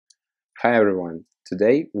Hi everyone,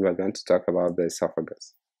 today we are going to talk about the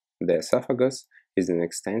esophagus. The esophagus is an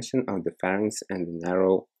extension of the pharynx and a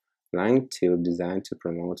narrow lying tube designed to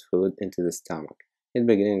promote food into the stomach. It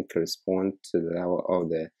begins to correspond to the level of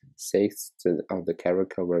the sixth of the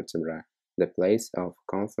cervical vertebra, the place of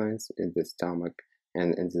confluence in the stomach,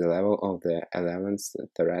 and at the level of the 11th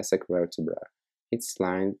thoracic vertebra. Its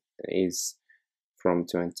line is from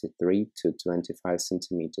 23 to 25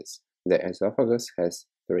 centimeters. The esophagus has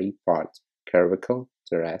three parts: cervical,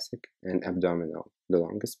 thoracic, and abdominal. The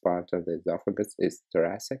longest part of the esophagus is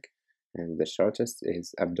thoracic, and the shortest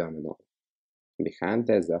is abdominal. Behind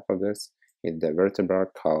the esophagus is the vertebral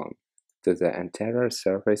column. To the anterior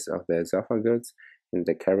surface of the esophagus, in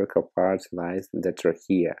the cervical part, lies the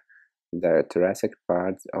trachea. The thoracic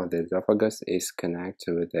part of the esophagus is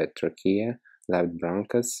connected with the trachea, left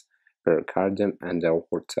bronchus, pericardium, and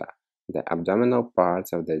aorta. The abdominal part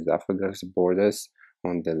of the esophagus borders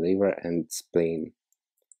on the liver and spleen.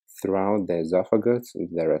 Throughout the esophagus,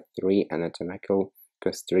 there are three anatomical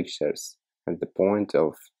strictures. At the point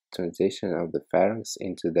of transition of the pharynx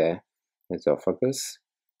into the esophagus,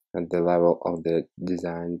 at the level of the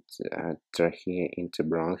designed trachea into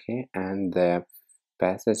bronchi, and the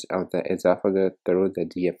passage of the esophagus through the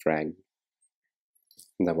diaphragm.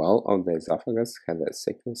 The wall of the esophagus has a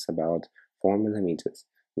thickness about 4 millimeters.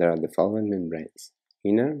 There are the following membranes: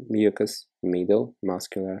 inner mucous, middle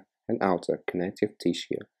muscular, and outer connective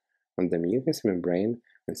tissue. On the mucous membrane,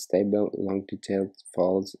 unstable longitudinal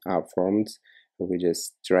folds are formed, which are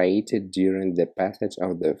striated during the passage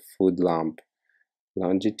of the food lump.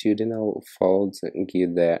 Longitudinal folds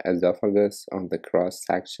give the esophagus on the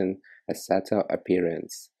cross-section a settle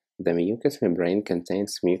appearance. The mucous membrane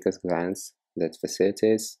contains mucous glands that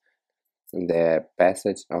facilitates the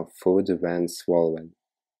passage of food when swollen.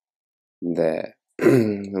 The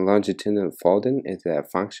longitudinal folding is a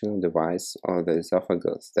functional device of the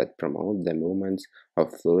esophagus that promotes the movement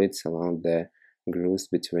of fluids along the grooves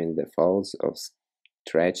between the folds, of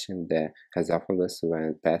stretching the esophagus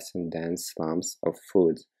when passing dense lumps of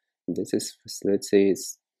food. This is facilitated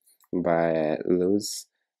by a loose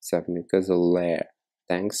submucosal layer,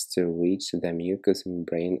 thanks to which the mucous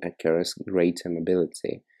membrane occurs greater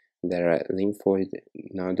mobility. There are lymphoid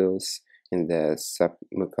nodules in the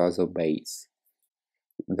submucosal base.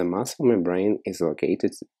 The muscle membrane is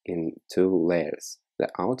located in two layers, the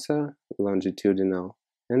outer longitudinal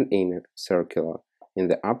and inner circular. In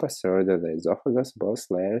the upper third of the esophagus, both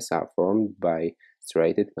layers are formed by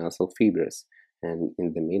striated muscle fibers, and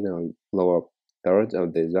in the middle and lower third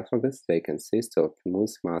of the esophagus, they consist of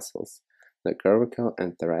smooth muscles. The cervical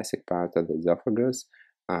and thoracic part of the esophagus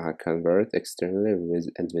are covered externally with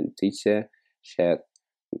adventitia shed.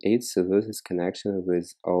 Its loose connection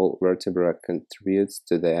with all vertebrae contributes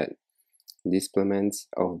to the displacement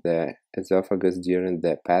of the esophagus during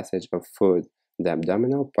the passage of food. The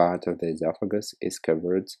abdominal part of the esophagus is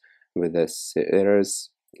covered with a serous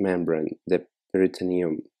membrane, the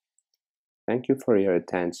peritoneum. Thank you for your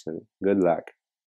attention. Good luck.